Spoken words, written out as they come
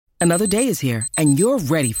Another day is here, and you're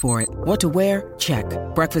ready for it. What to wear? Check.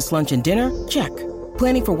 Breakfast, lunch, and dinner? Check.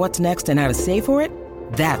 Planning for what's next and how to save for it?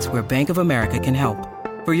 That's where Bank of America can help.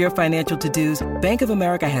 For your financial to-dos, Bank of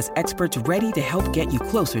America has experts ready to help get you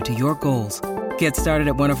closer to your goals. Get started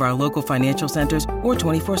at one of our local financial centers or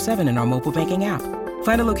 24/7 in our mobile banking app.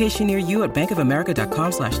 Find a location near you at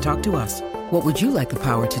bankofamerica.com/talktous. What would you like the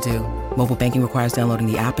power to do? Mobile banking requires downloading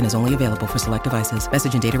the app and is only available for select devices.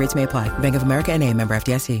 Message and data rates may apply. Bank of America N.A., member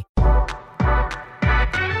FDIC.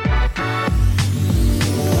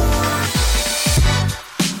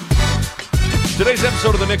 Today's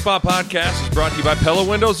episode of the Nick Bahe Podcast is brought to you by Pella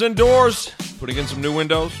Windows and Doors. Putting in some new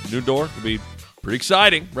windows, new door, could be pretty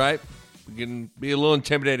exciting, right? It can be a little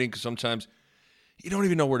intimidating because sometimes you don't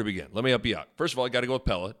even know where to begin. Let me help you out. First of all, you got to go with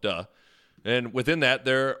Pella, duh. And within that,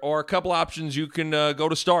 there are a couple options you can go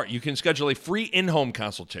to start. You can schedule a free in-home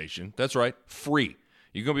consultation. That's right, free.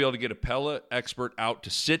 You're going to be able to get a Pella expert out to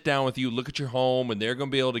sit down with you, look at your home, and they're going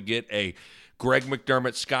to be able to get a Greg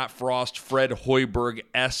McDermott, Scott Frost, Fred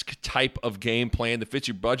Hoiberg-esque type of game plan that fits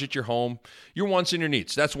your budget, your home, your wants, and your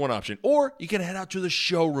needs. That's one option. Or you can head out to the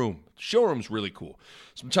showroom. The showroom's really cool.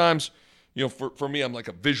 Sometimes, you know, for me, I'm like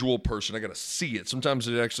a visual person. I got to see it. Sometimes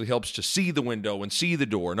it actually helps to see the window and see the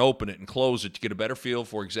door and open it and close it to get a better feel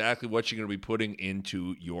for exactly what you're going to be putting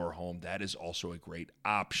into your home. That is also a great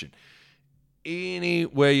option.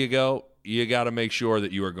 Anywhere you go, you got to make sure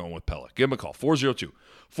that you are going with Pella. Give them a call,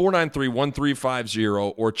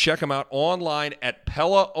 402-493-1350, or check them out online at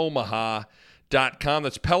PellaOmaha.com.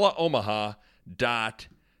 That's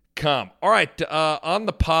PellaOmaha.com. All right, on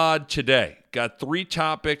the pod today, got 3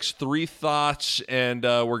 topics, 3 thoughts, and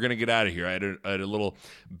we're going to get out of here. I had a little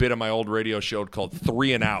bit of my old radio show called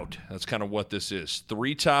 3 and Out. That's kind of what this is.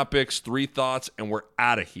 3 topics, 3 thoughts, and we're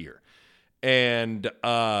out of here. And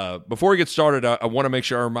before we get started, I want to make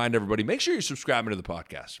sure I remind everybody, make sure you're subscribing to the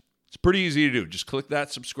podcast. It's pretty easy to do. Just click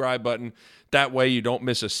that subscribe button. That way you don't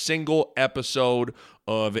miss a single episode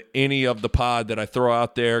of any of the pod that I throw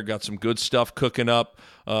out there. Got some good stuff cooking up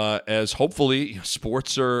as hopefully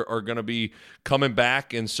sports are going to be coming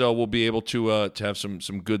back, and so we'll be able to have some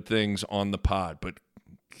good things on the pod. But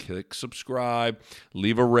click subscribe,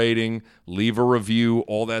 leave a rating, leave a review.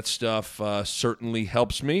 All that stuff certainly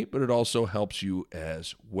helps me, but it also helps you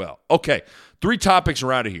as well. Okay, 3 topics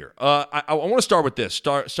are out of here. I want to start with this.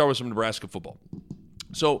 Start with some Nebraska football.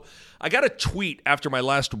 So I got a tweet after my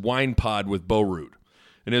last wine pod with Bo Ruud,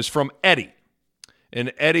 and it's from Eddie.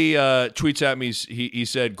 And Eddie tweets at me. He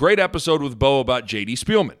said, "Great episode with Bo about J.D.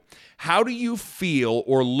 Spielman. How do you feel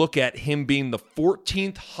or look at him being the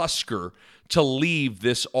 14th Husker to leave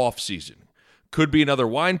this offseason? Could be another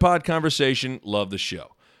wine pod conversation. Love the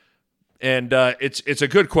show." And it's a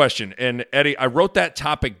good question. And Eddie, I wrote that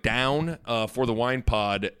topic down for the wine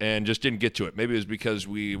pod and just didn't get to it. Maybe it was because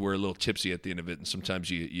we were a little tipsy at the end of it, and sometimes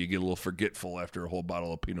you get a little forgetful after a whole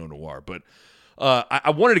bottle of Pinot Noir. But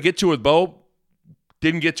I wanted to get to it with Bo.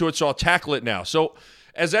 Didn't get to it, so I'll tackle it now. So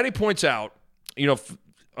as Eddie points out,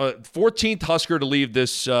 14th Husker to leave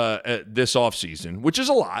this offseason, which is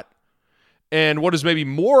a lot. And what is maybe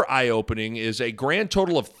more eye-opening is a grand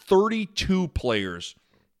total of 32 players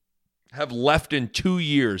have left in 2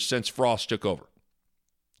 years since Frost took over.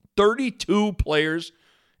 32 players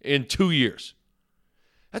in 2 years.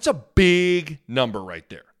 That's a big number right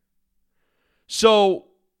there. So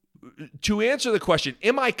to answer the question,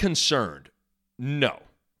 am I concerned? No,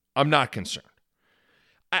 I'm not concerned.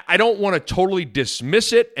 I don't want to totally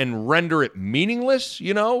dismiss it and render it meaningless,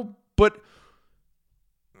 but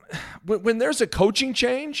when there's a coaching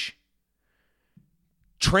change,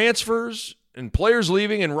 transfers and players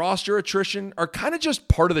leaving and roster attrition are kind of just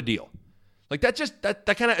part of the deal. Like that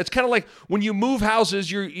kind of, it's kind of like when you move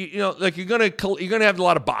houses, you're gonna have a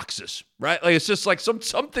lot of boxes, right? Like it's just like some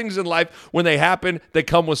things in life, when they happen, they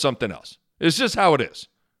come with something else. It's just how it is.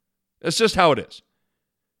 It's just how it is.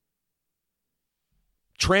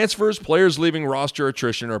 Transfers, players leaving, roster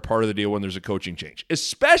attrition are part of the deal when there's a coaching change,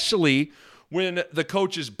 especially when the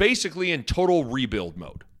coach is basically in total rebuild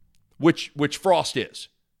mode, which Frost is.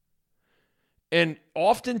 And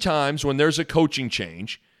oftentimes when there's a coaching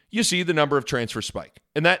change, you see the number of transfers spike.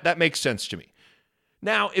 And that makes sense to me.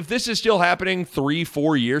 Now, if this is still happening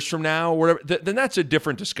 3-4 years from now, or whatever, then that's a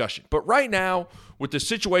different discussion. But right now, with the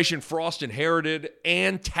situation Frost inherited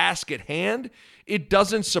and task at hand, it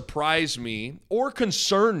doesn't surprise me or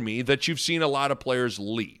concern me that you've seen a lot of players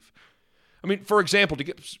leave. I mean, for example,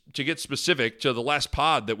 to get specific to the last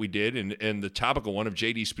pod that we did and the topical one of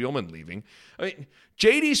J.D. Spielman leaving, I mean,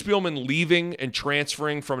 J.D. Spielman leaving and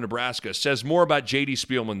transferring from Nebraska says more about J.D.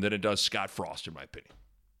 Spielman than it does Scott Frost, in my opinion.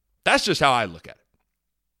 That's just how I look at it.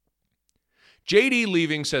 JD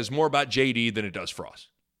leaving says more about JD than it does Frost.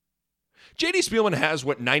 JD Spielman has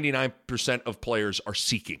what 99% of players are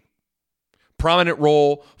seeking. Prominent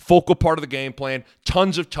role, focal part of the game plan,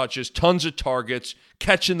 tons of touches, tons of targets,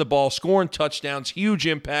 catching the ball, scoring touchdowns, huge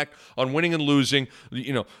impact on winning and losing,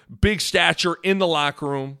 big stature in the locker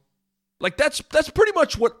room. Like that's pretty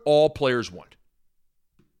much what all players want.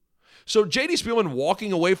 So JD Spielman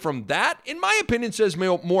walking away from that, in my opinion, says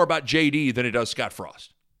more about JD than it does Scott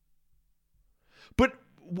Frost. But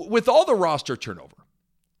with all the roster turnover,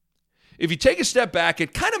 if you take a step back,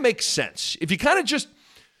 it kind of makes sense. If you kind of just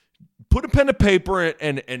put a pen to paper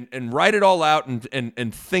and write it all out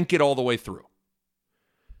and think it all the way through.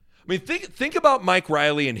 I mean, think about Mike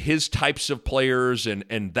Riley and his types of players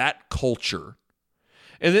and that culture.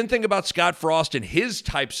 And then think about Scott Frost and his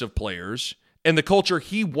types of players and the culture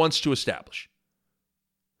he wants to establish.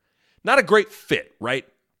 Not a great fit, right?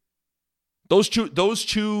 Those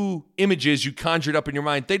two images you conjured up in your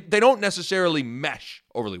mind, they don't necessarily mesh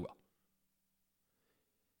overly well.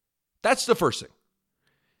 That's the first thing.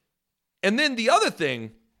 And then the other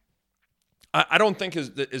thing I don't think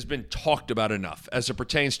has been talked about enough as it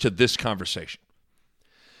pertains to this conversation.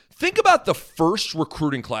 Think about the first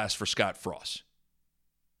recruiting class for Scott Frost.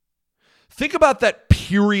 Think about that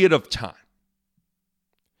period of time.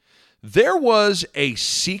 There was a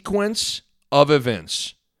sequence of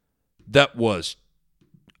events that was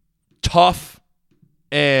tough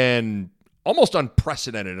and almost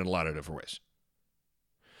unprecedented in a lot of different ways.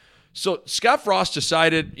 So Scott Frost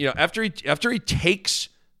decided, after he takes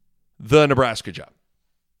the Nebraska job,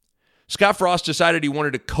 Scott Frost decided he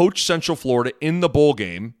wanted to coach Central Florida in the bowl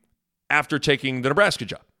game after taking the Nebraska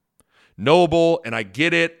job. Noble, and I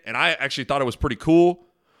get it, and I actually thought it was pretty cool,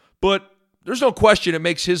 but there's no question it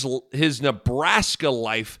makes his Nebraska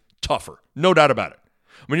life tougher. No doubt about it.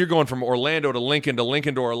 When you're going from Orlando to Lincoln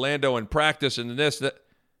to Orlando and practice and this, that.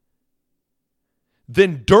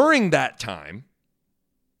 Then during that time,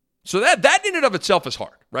 so that in and of itself is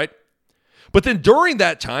hard, right? But then during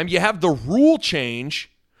that time, you have the rule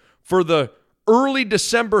change for the early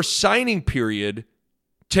December signing period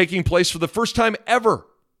taking place for the first time ever.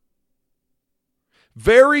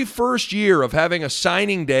 Very first year of having a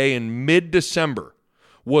signing day in mid-December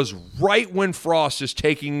was right when Frost is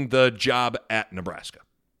taking the job at Nebraska.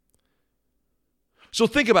 So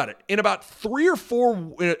think about it. In about a 3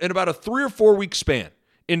 or 4 week span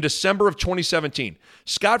in December of 2017,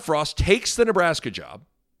 Scott Frost takes the Nebraska job.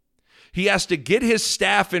 He has to get his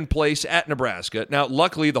staff in place at Nebraska. Now,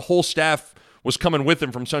 luckily, the whole staff was coming with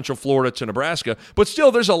him from Central Florida to Nebraska, but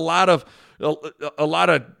still, there's a lot of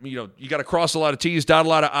you got to cross a lot of T's, dot a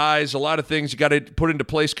lot of I's, a lot of things you got to put into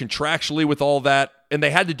place contractually with all that, and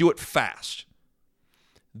they had to do it fast.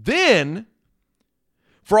 Then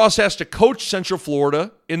Frost has to coach Central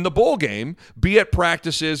Florida in the bowl game, be at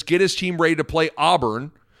practices, get his team ready to play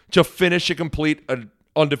Auburn to finish a complete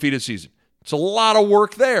undefeated season. It's a lot of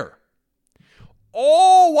work there.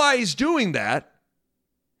 All while he's doing that,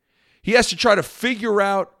 he has to try to figure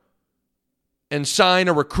out and sign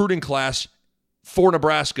a recruiting class for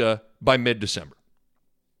Nebraska by mid-December.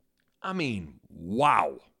 I mean,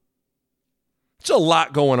 wow. It's a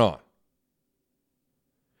lot going on.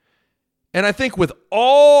 And I think with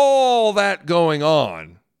all that going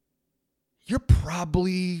on, you're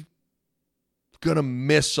probably going to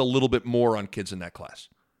miss a little bit more on kids in that class,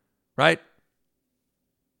 right?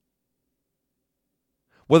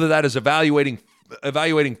 Whether that is evaluating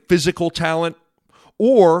physical talent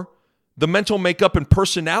or the mental makeup and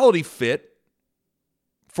personality fit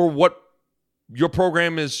for what your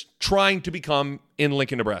program is trying to become in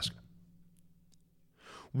Lincoln, Nebraska.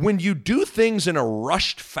 When you do things in a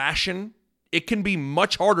rushed fashion, it can be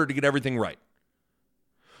much harder to get everything right.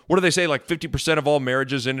 What do they say, like 50% of all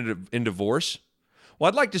marriages end in divorce? Well,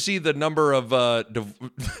 I'd like to see the number of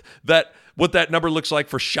what that number looks like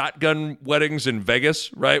for shotgun weddings in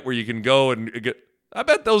Vegas, right? Where you can go and get, I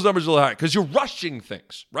bet those numbers are a little high because you're rushing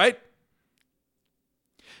things, right?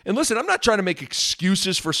 And listen, I'm not trying to make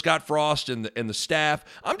excuses for Scott Frost and the staff.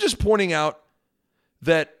 I'm just pointing out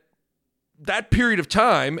that period of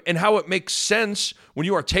time and how it makes sense when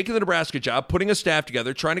you are taking the Nebraska job, putting a staff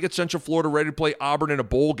together, trying to get Central Florida ready to play Auburn in a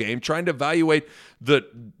bowl game, trying to evaluate the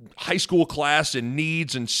high school class and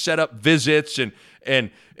needs and set up visits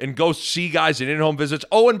and go see guys in in-home visits.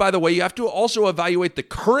 Oh, and by the way, you have to also evaluate the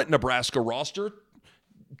current Nebraska roster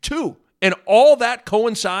too. And all that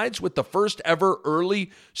coincides with the first ever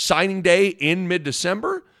early signing day in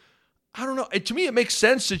mid-December. I don't know. To me, it makes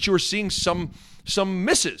sense that you are seeing some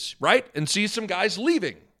misses, right? And see some guys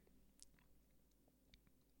leaving.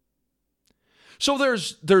 So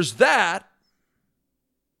there's that.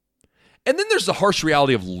 And then there's the harsh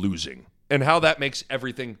reality of losing and how that makes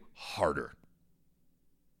everything harder.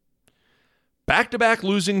 Back-to-back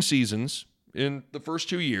losing seasons in the first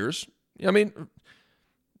 2 years. I mean,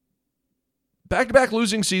 back-to-back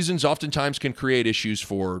losing seasons oftentimes can create issues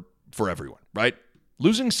for everyone, right?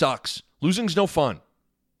 Losing sucks. Losing's no fun.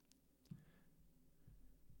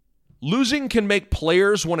 Losing can make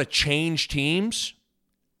players want to change teams,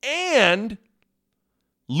 and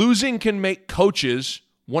losing can make coaches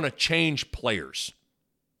want to change players.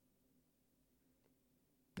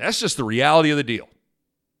 That's just the reality of the deal.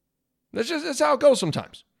 That's how it goes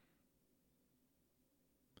sometimes.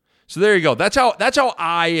 So there you go. That's how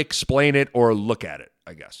I explain it or look at it,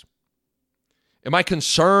 I guess. Am I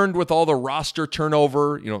concerned with all the roster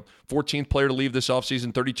turnover? 14th player to leave this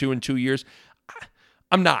offseason, 32 in 2 years.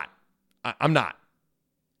 I'm not. I'm not.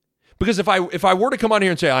 Because if I were to come on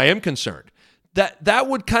here and say I am concerned, that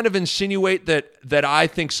would kind of insinuate that I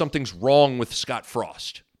think something's wrong with Scott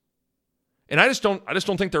Frost. And I just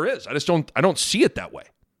don't think there is. I don't see it that way.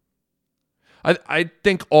 I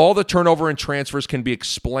think all the turnover and transfers can be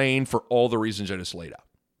explained for all the reasons I just laid out.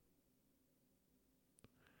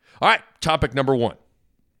 All right, topic number 1.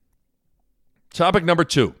 Topic number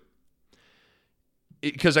 2.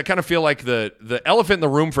 Because I kind of feel like the elephant in the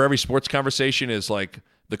room for every sports conversation is like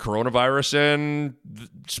the coronavirus and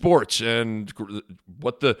sports and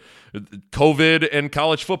what the COVID and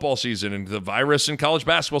college football season and the virus and college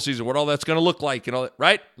basketball season, what all that's going to look like and all that,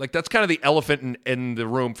 right? Like that's kind of the elephant in the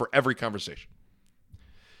room for every conversation.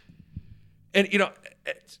 And,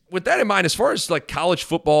 with that in mind, as far as like college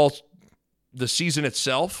football, the season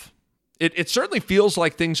itself, it certainly feels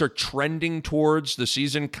like things are trending towards the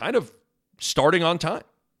season kind of starting on time.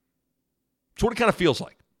 That's what it kind of feels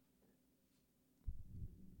like.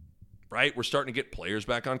 Right? We're starting to get players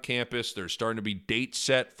back on campus. There's starting to be dates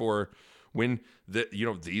set for when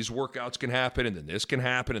these workouts can happen, and then this can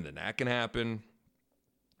happen, and then that can happen.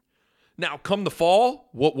 Now, come the fall,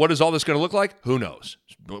 what is all this going to look like? Who knows?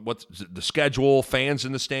 What's the schedule, fans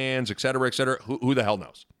in the stands, et cetera, et cetera? Who the hell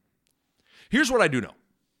knows? Here's what I do know.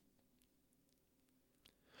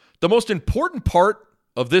 The most important part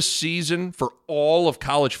of this season for all of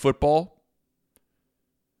college football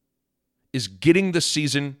is getting the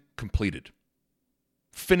season completed.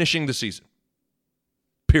 Finishing the season.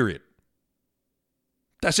 Period.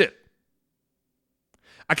 That's it.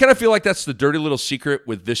 I kind of feel like that's the dirty little secret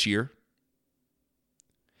with this year.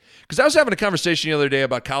 Because I was having a conversation the other day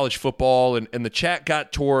about college football, and the chat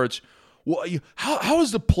got towards, well, how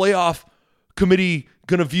is the playoff committee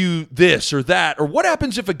going to view this or that? Or what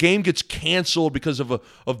happens if a game gets canceled because of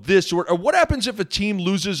this? Or what happens if a team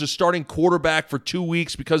loses a starting quarterback for 2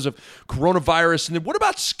 weeks because of coronavirus? And then what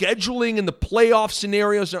about scheduling and the playoff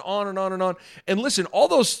scenarios and on and on and on? And listen, all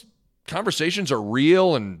those conversations are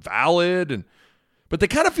real and valid, but they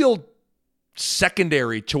kind of feel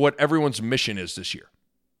secondary to what everyone's mission is this year.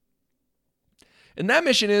 And that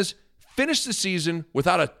mission is finish the season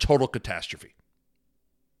without a total catastrophe.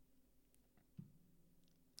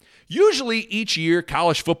 Usually each year,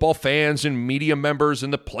 college football fans and media members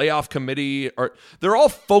and the playoff committee they're all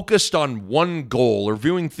focused on one goal or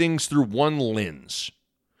viewing things through one lens.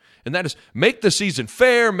 And that is make the season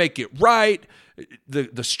fair, make it right,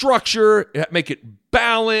 the structure, make it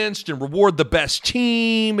balanced and reward the best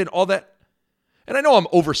team and all that. And I know I'm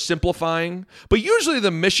oversimplifying, but usually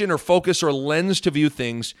the mission or focus or lens to view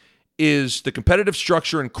things is the competitive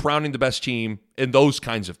structure and crowning the best team and those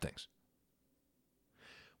kinds of things.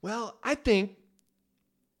 Well, I think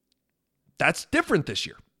that's different this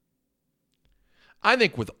year. I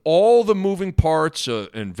think with all the moving parts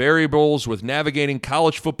and variables with navigating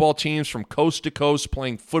college football teams from coast to coast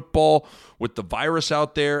playing football with the virus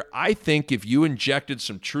out there, I think if you injected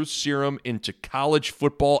some truth serum into college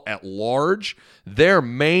football at large, their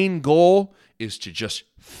main goal is to just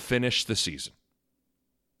finish the season.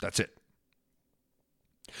 That's it.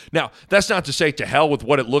 Now, that's not to say to hell with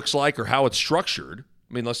what it looks like or how it's structured.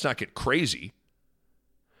 I mean, let's not get crazy.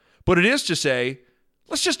 But it is to say,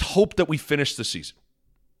 let's just hope that we finish the season.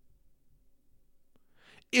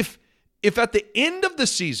 If at the end of the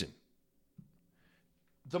season,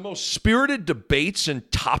 the most spirited debates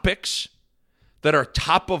and topics that are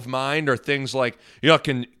top of mind are things like,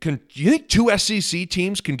 can you think 2 SEC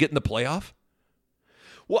teams can get in the playoff?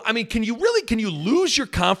 Well, I mean, can you lose your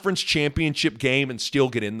conference championship game and still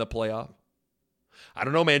get in the playoff? I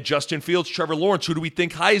don't know, man. Justin Fields, Trevor Lawrence, who do we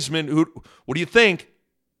think Heisman? What do you think?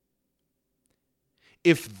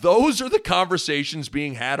 If those are the conversations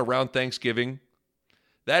being had around Thanksgiving,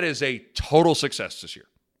 that is a total success this year.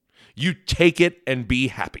 You take it and be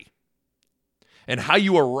happy. And how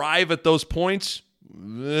you arrive at those points,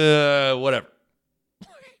 whatever.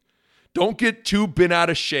 Don't get too bent out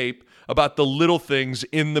of shape about the little things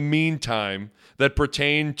in the meantime that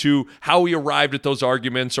pertain to how we arrived at those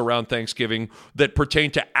arguments around Thanksgiving that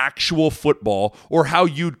pertain to actual football or how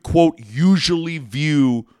you'd, quote, usually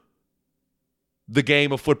view the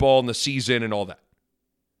game of football and the season and all that.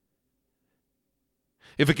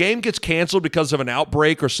 If a game gets canceled because of an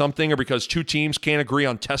outbreak or something, or because two teams can't agree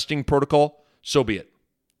on testing protocol, so be it.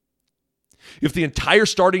 If the entire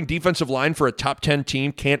starting defensive line for a top 10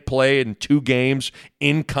 team can't play in 2 games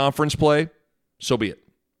in conference play, so be it.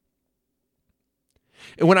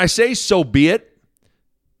 And when I say so be it,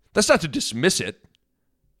 that's not to dismiss it.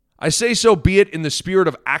 I say so be it in the spirit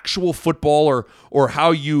of actual football or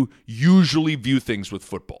how you usually view things with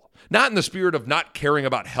football. Not in the spirit of not caring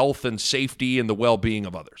about health and safety and the well-being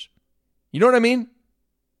of others. You know what I mean?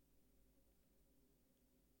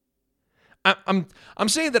 I'm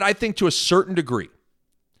saying that I think to a certain degree,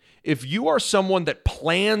 if you are someone that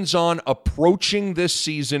plans on approaching this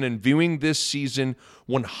season and viewing this season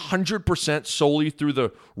 100% solely through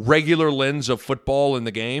the regular lens of football in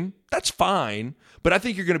the game, that's fine. But I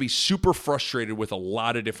think you're going to be super frustrated with a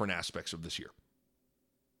lot of different aspects of this year.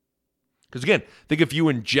 Because again, think if you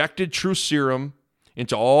injected true serum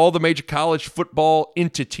into all the major college football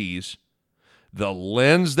entities, the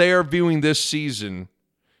lens they are viewing this season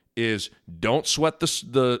is don't sweat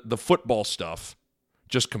the football stuff.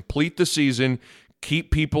 Just complete the season,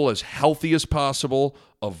 keep people as healthy as possible,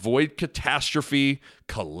 avoid catastrophe,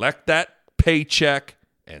 collect that paycheck,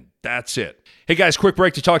 and that's it. Hey guys, quick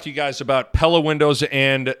break to talk to you guys about Pella Windows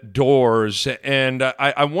and Doors. And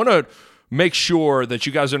I want to make sure that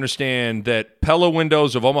you guys understand that Pella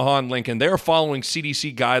Windows of Omaha and Lincoln, they're following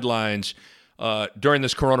CDC guidelines during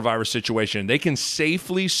this coronavirus situation. They can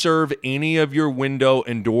safely serve any of your window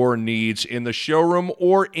and door needs in the showroom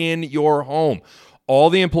or in your home. All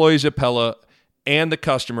the employees at Pella and the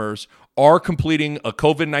customers are completing a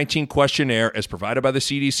COVID-19 questionnaire as provided by the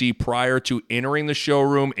CDC prior to entering the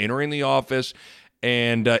showroom, entering the office,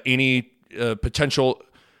 and any potential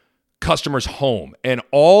customer's home. And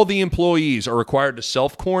all the employees are required to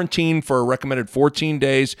self-quarantine for a recommended 14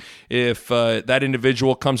 days if that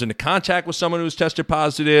individual comes into contact with someone who's tested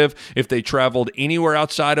positive, if they traveled anywhere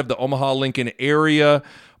outside of the Omaha-Lincoln area.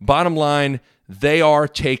 Bottom line, they are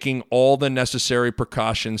taking all the necessary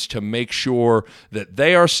precautions to make sure that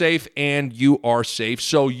they are safe and you are safe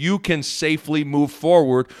so you can safely move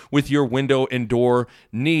forward with your window and door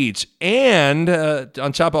needs. And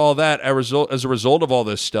on top of all that, as a result of all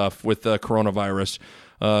this stuff with coronavirus,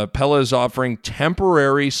 Pella is offering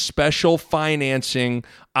temporary special financing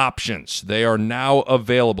options. They are now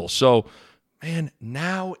available. So, man,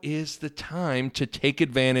 now is the time to take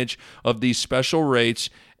advantage of these special rates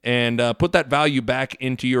and put that value back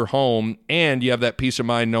into your home, and you have that peace of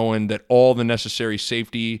mind knowing that all the necessary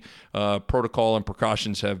safety protocol and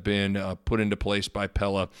precautions have been put into place by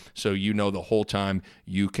Pella, so you know the whole time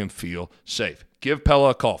you can feel safe. Give Pella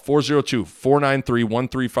a call,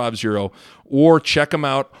 402-493-1350, or check them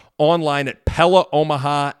out online at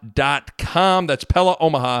PellaOmaha.com. That's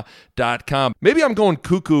PellaOmaha.com. Maybe I'm going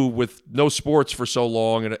cuckoo with no sports for so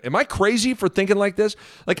long, and am I crazy for thinking like this?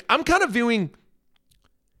 Like, I'm kind of viewing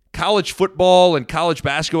college football and college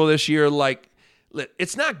basketball this year, like,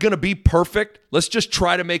 it's not going to be perfect. Let's just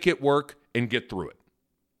try to make it work and get through it.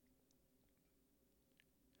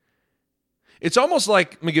 It's almost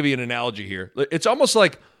like, let me give you an analogy here. It's almost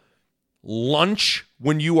like lunch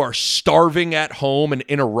when you are starving at home and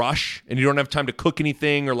in a rush and you don't have time to cook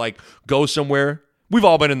anything or like go somewhere. We've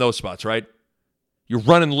all been in those spots, right? You're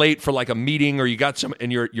running late for like a meeting or you got some,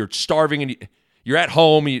 and you're starving and you're at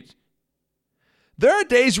home. There are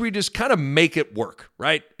days where you just kind of make it work,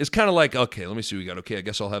 right? It's kind of like, okay, let me see what we got. Okay, I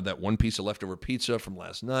guess I'll have that one piece of leftover pizza from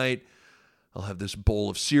last night. I'll have this bowl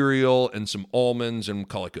of cereal and some almonds and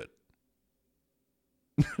call it good.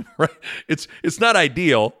 Right? It's not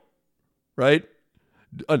ideal, right?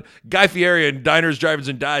 Guy Fieri and Diners, Drive-Ins,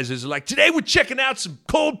 and Dives is like, today we're checking out some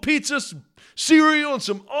cold pizza, some cereal, and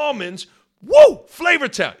some almonds. Woo! Flavor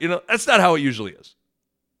Town. You know, that's not how it usually is.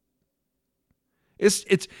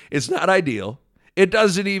 It's not ideal. It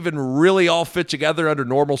doesn't even really all fit together under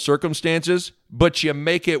normal circumstances, but you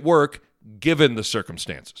make it work given the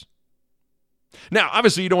circumstances. Now,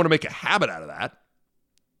 obviously, you don't want to make a habit out of that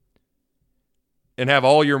and have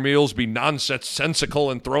all your meals be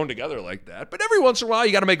nonsensical and thrown together like that. But every once in a while,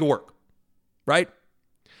 you got to make it work, right?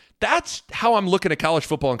 That's how I'm looking at college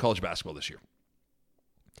football and college basketball this year.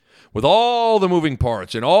 with all the moving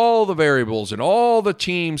parts and all the variables and all the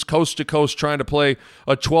teams coast to coast trying to play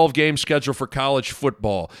a 12-game schedule for college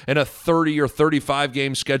football and a 30 or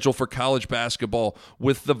 35-game schedule for college basketball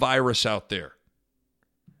with the virus out there.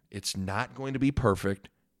 It's not going to be perfect.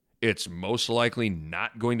 It's most likely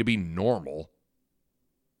not going to be normal.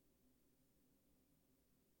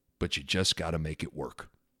 But you just got to make it work.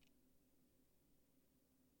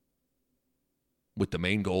 With the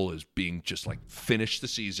main goal is being just like finish the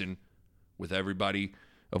season with everybody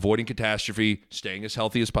avoiding catastrophe, staying as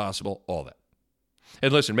healthy as possible, all that.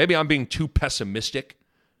 And listen, maybe I'm being too pessimistic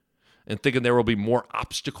and thinking there will be more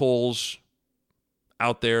obstacles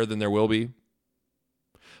out there than there will be.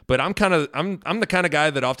 But I'm the kind of guy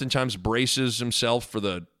that oftentimes braces himself for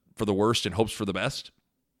the worst and hopes for the best.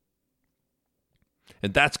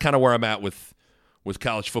 And that's kind of where I'm at with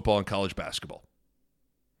college football and college basketball.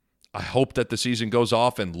 I hope that the season goes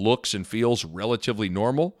off and looks and feels relatively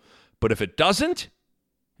normal. But if it doesn't,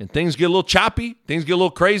 and things get a little choppy, things get a little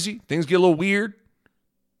crazy, things get a little weird,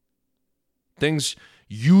 things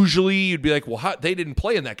usually you'd be like, well, they didn't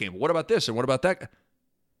play in that game. What about this and what about that?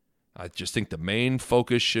 I just think the main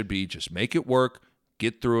focus should be just make it work,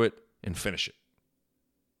 get through it, and finish it.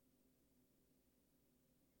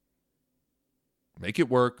 Make it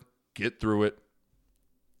work, get through it,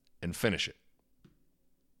 and finish it.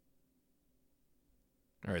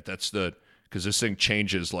 All right, because this thing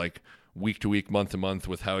changes like week to week, month to month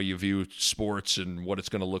with how you view sports and what it's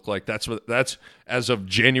going to look like. That's as of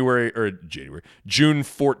June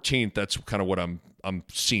 14th. That's kind of what I'm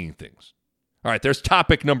seeing things. All right, there's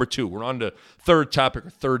topic number 2. We're on to third topic,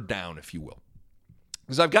 or third down, if you will.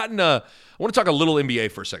 Because I want to talk a little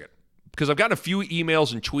NBA for a second. Because I've gotten a few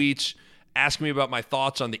emails and tweets asking me about my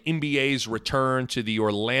thoughts on the NBA's return to the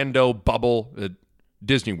Orlando bubble at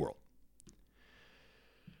Disney World.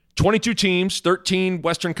 22 teams, 13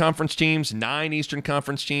 Western Conference teams, 9 Eastern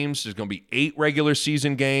Conference teams. There's going to be 8 regular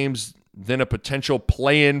season games, then a potential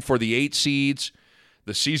play-in for the 8 seeds.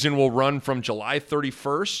 The season will run from July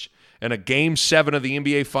 31st, and a Game 7 of the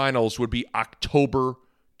NBA Finals would be October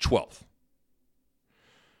 12th.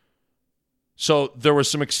 So there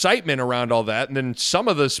was some excitement around all that, and then some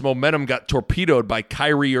of this momentum got torpedoed by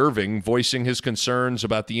Kyrie Irving voicing his concerns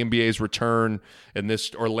about the NBA's return and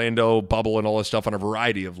this Orlando bubble and all this stuff on a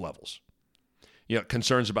variety of levels. You know,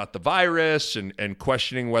 concerns about the virus and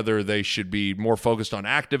questioning whether they should be more focused on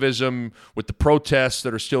activism with the protests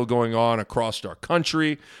that are still going on across our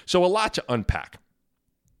country. So a lot to unpack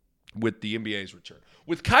with the NBA's return.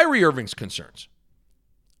 With Kyrie Irving's concerns,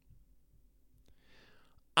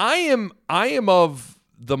 I am of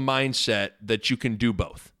the mindset that you can do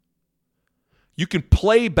both. You can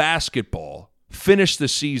play basketball, finish the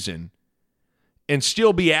season, and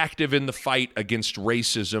still be active in the fight against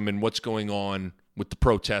racism and what's going on with the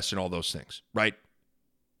protests and all those things, right?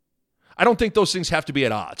 I don't think those things have to be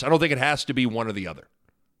at odds. I don't think it has to be one or the other.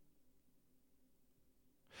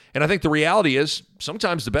 And I think the reality is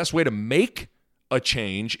sometimes the best way to make a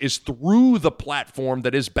change is through the platform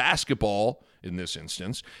that is basketball in this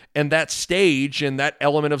instance, and that stage and that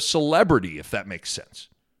element of celebrity, if that makes sense.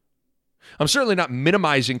 I'm certainly not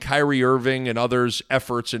minimizing Kyrie Irving and others'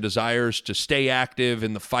 efforts and desires to stay active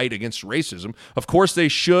in the fight against racism. Of course they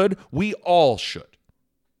should. We all should.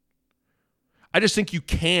 I just think you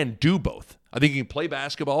can do both. I think you can play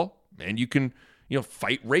basketball and you can,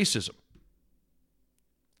 fight racism.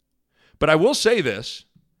 But I will say this,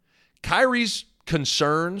 Kyrie's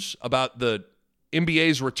concerns about the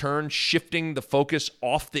NBA's return shifting the focus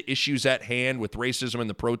off the issues at hand with racism and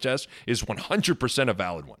the protests is 100% a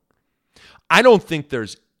valid one. I don't think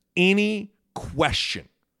there's any question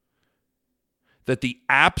that the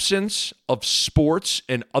absence of sports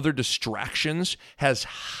and other distractions has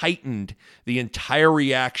heightened the entire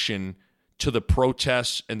reaction to the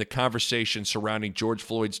protests and the conversation surrounding George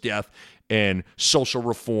Floyd's death and social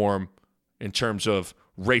reform in terms of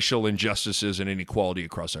racial injustices and inequality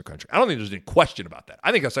across our country. I don't think there's any question about that.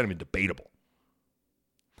 I think that's not even debatable.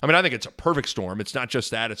 I mean, I think it's a perfect storm. It's not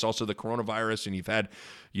just that. It's also the coronavirus, and you've had,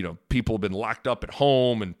 people have been locked up at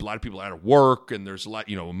home, and a lot of people out of work, and there's a lot,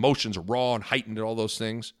 emotions are raw and heightened and all those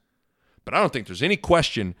things. But I don't think there's any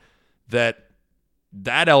question that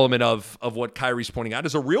element of what Kyrie's pointing out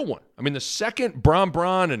is a real one. I mean, the second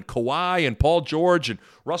Bron and Kawhi and Paul George and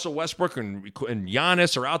Russell Westbrook and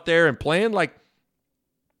Giannis are out there and playing, like,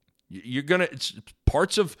 it's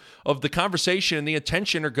parts of the conversation and the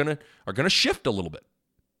attention are gonna shift a little bit.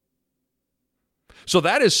 So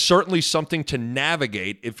that is certainly something to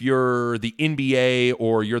navigate if you're the NBA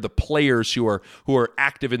or you're the players who are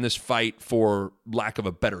active in this fight, for lack of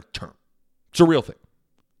a better term. It's a real thing.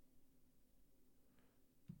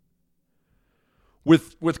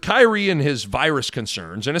 with Kyrie and his virus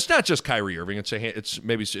concerns, and it's not just Kyrie Irving, it's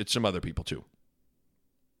maybe some other people too.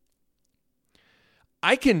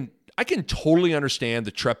 I can totally understand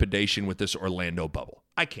the trepidation with this Orlando bubble.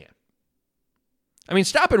 I can. I mean,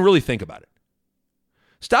 stop and really think about it.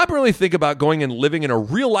 Stop and really think about going and living in a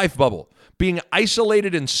real-life bubble, being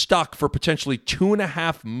isolated and stuck for potentially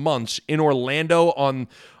 2.5 months in Orlando on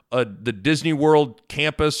the Disney World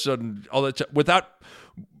campus and all that,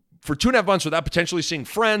 for 2.5 months without potentially seeing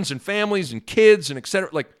friends and families and kids and et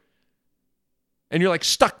cetera. And you're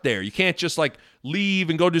stuck there. You can't just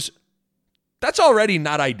leave and go do. That's already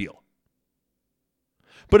not ideal.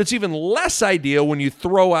 But it's even less ideal when you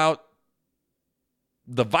throw out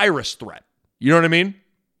the virus threat. You know what I mean?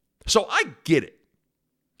 So I get it.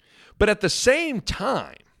 But at the same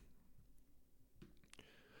time,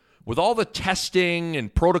 with all the testing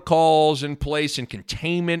and protocols in place and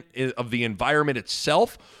containment of the environment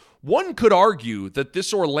itself, one could argue that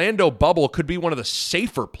this Orlando bubble could be one of the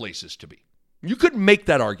safer places to be. You could make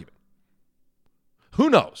that argument.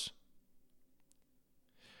 Who knows?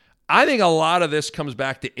 I think a lot of this comes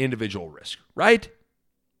back to individual risk, right?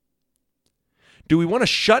 Do we want to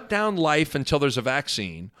shut down life until there's a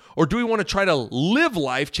vaccine, or do we want to try to live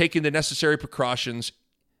life taking the necessary precautions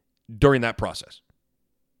during that process?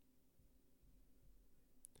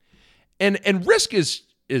 And risk is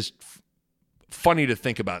funny to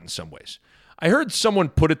think about in some ways. I heard someone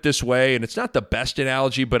put it this way, and it's not the best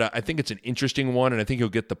analogy, but I think it's an interesting one, and I think you'll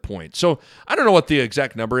get the point. So I don't know what the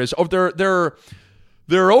exact number is. There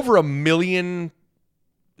are over 1 million.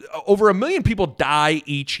 Over 1 million people die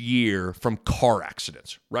each year from car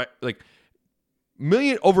accidents, right?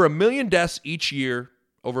 Over 1 million deaths each year,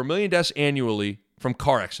 over 1 million deaths annually from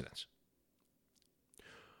car accidents.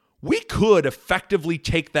 We could effectively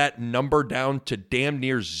take that number down to damn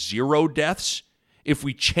near 0 deaths if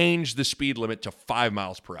we change the speed limit to 5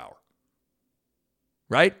 miles per hour,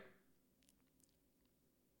 right?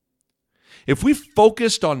 If we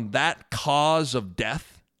focused on that cause of death,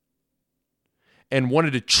 and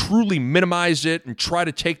wanted to truly minimize it and try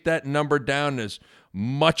to take that number down as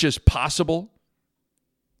much as possible,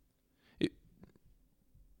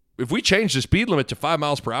 if we change the speed limit to 5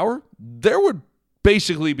 miles per hour, there would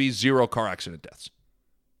basically be 0 car accident deaths.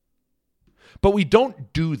 But we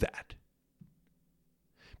don't do that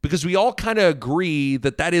because we all kind of agree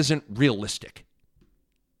that that isn't realistic.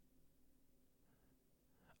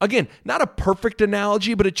 Again, not a perfect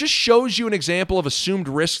analogy, but it just shows you an example of assumed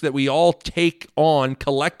risk that we all take on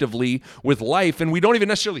collectively with life, and we don't even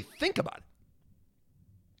necessarily think about it.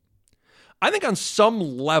 I think on some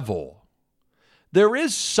level, there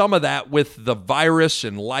is some of that with the virus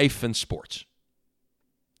and life and sports.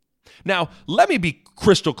 Now, let me be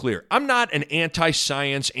crystal clear. I'm not an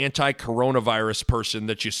anti-science, anti-coronavirus person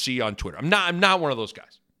that you see on Twitter. I'm not one of those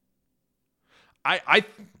guys. I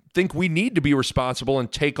think we need to be responsible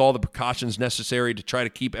and take all the precautions necessary to try to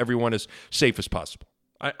keep everyone as safe as possible.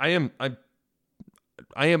 I am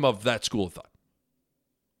of that school of thought.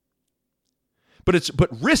 But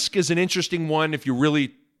risk is an interesting one if you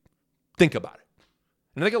really think about it.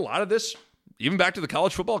 And I think a lot of this, even back to the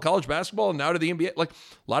college football, college basketball, and now to the NBA, a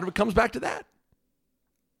lot of it comes back to that.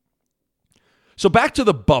 So back to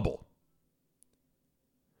the bubble.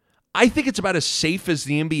 I think it's about as safe as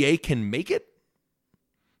the NBA can make it.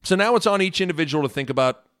 So now it's on each individual to think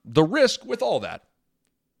about the risk with all that.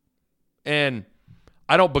 And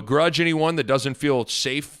I don't begrudge anyone that doesn't feel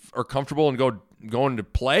safe or comfortable and going to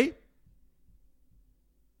play.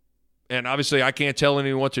 And obviously I can't tell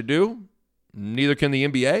anyone what to do. Neither can the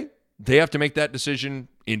NBA. They have to make that decision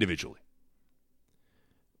individually.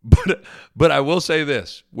 But I will say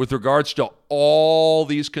this, with regards to all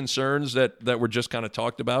these concerns that were just kind of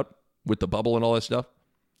talked about with the bubble and all that stuff,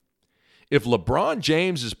 if LeBron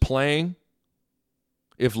James is playing,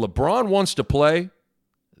 if LeBron wants to play,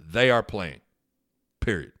 they are playing.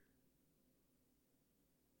 Period.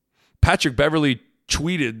 Patrick Beverley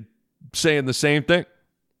tweeted saying the same thing.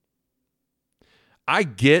 I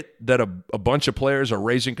get that a bunch of players are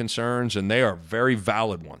raising concerns, and they are very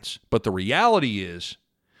valid ones. But the reality is,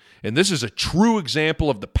 and this is a true example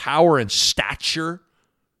of the power and stature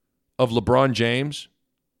of LeBron James,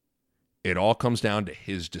 it all comes down to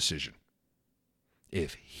his decision.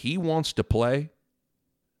 If he wants to play,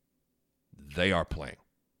 they are playing.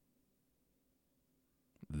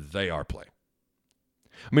 They are playing.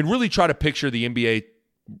 I mean, really try to picture the NBA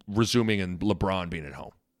resuming and LeBron being at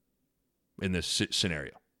home in this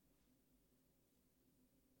scenario.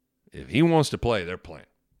 If he wants to play, they're playing.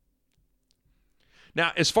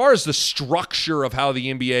 Now, as far as the structure of how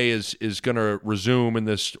the NBA is going to resume in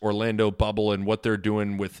this Orlando bubble and what they're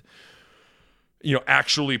doing with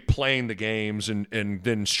actually playing the games and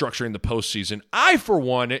then structuring the postseason. I, for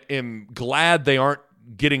one, am glad they aren't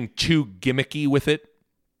getting too gimmicky with it.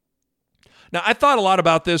 Now, I thought a lot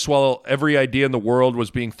about this while every idea in the world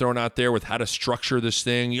was being thrown out there with how to structure this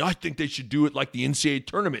thing. I think they should do it like the NCAA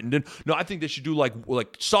tournament, and then no, I think they should do like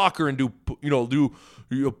soccer and put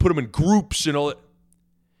them in groups and all that.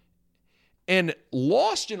 And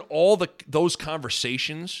lost in all those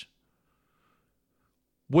conversations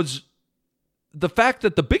was the fact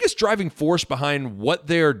that the biggest driving force behind what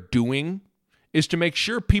they're doing is to make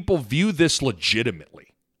sure people view this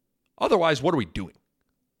legitimately. Otherwise, what are we doing?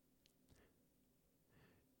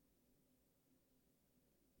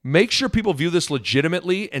 Make sure people view this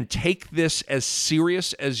legitimately and take this as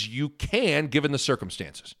serious as you can given the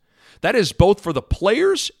circumstances. That is both for the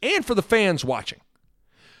players and for the fans watching.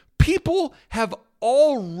 People have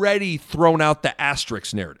already thrown out the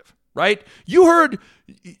asterisk narrative, right? You heard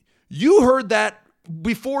that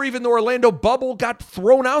before even the Orlando bubble got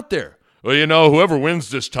thrown out there. Well, whoever wins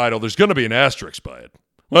this title, there's going to be an asterisk by it.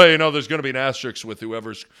 Well, there's going to be an asterisk with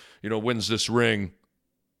whoever's, wins this ring.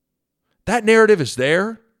 That narrative is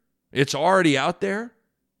there. It's already out there.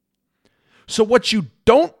 So what you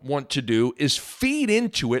don't want to do is feed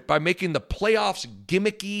into it by making the playoffs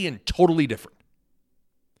gimmicky and totally different.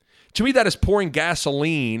 To me, that is pouring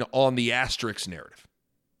gasoline on the asterisk narrative.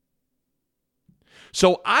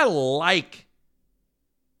 So I like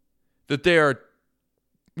that they're,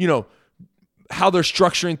 how they're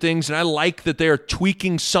structuring things, and I like that they're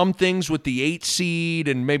tweaking some things with the 8 seed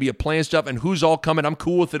and maybe a plan stuff and who's all coming. I'm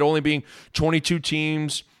cool with it only being 22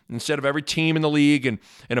 teams instead of every team in the league and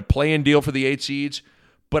a play-in deal for the 8 seeds.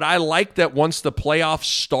 But I like that once the playoffs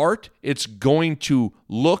start, it's going to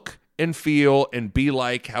look and feel and be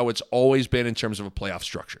like how it's always been in terms of a playoff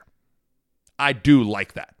structure. I do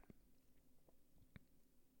like that.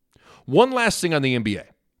 One last thing on the NBA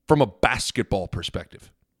from a basketball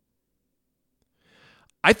perspective.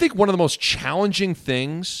 I think one of the most challenging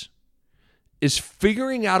things is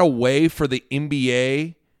figuring out a way for the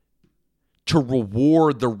NBA to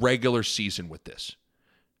reward the regular season with this.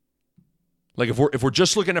 Like if we're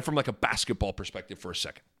just looking at it from like a basketball perspective for a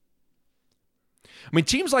second. I mean,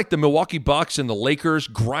 teams like the Milwaukee Bucks and the Lakers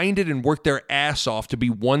grinded and worked their ass off to be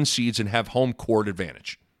 1 seeds and have home court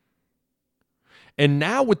advantage. And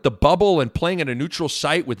now with the bubble and playing at a neutral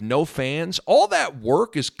site with no fans, all that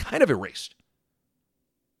work is kind of erased.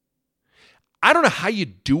 I don't know how you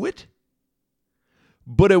do it,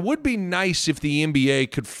 but it would be nice if the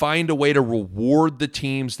NBA could find a way to reward the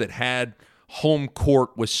teams that had home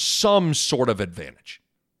court with some sort of advantage.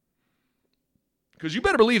 Because you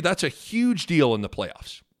better believe that's a huge deal in the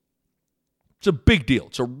playoffs. It's a big deal.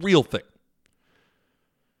 It's a real thing.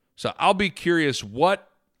 So I'll be curious what,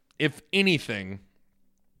 if anything,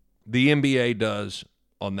 the NBA does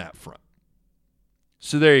on that front.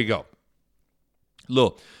 So there you go.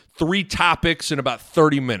 Look, 3 topics in about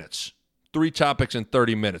 30 minutes. 3 topics in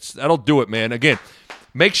 30 minutes. That'll do it, man. Again,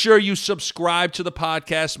 make sure you subscribe to the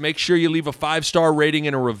podcast. Make sure you leave a 5-star rating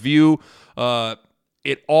and a review.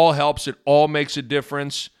 It all helps. It all makes a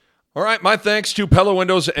difference. All right, my thanks to Pella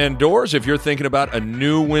Windows and Doors. If you're thinking about a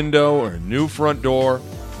new window or a new front door,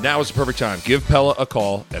 now is the perfect time. Give Pella a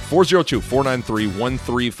call at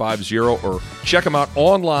 402-493-1350 or check them out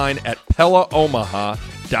online at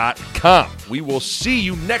PellaOmaha.com. We will see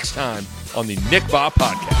you next time on the Nick Bahe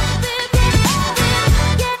Podcast.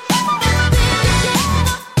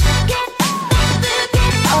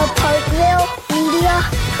 A Parkville Media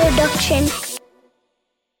Production.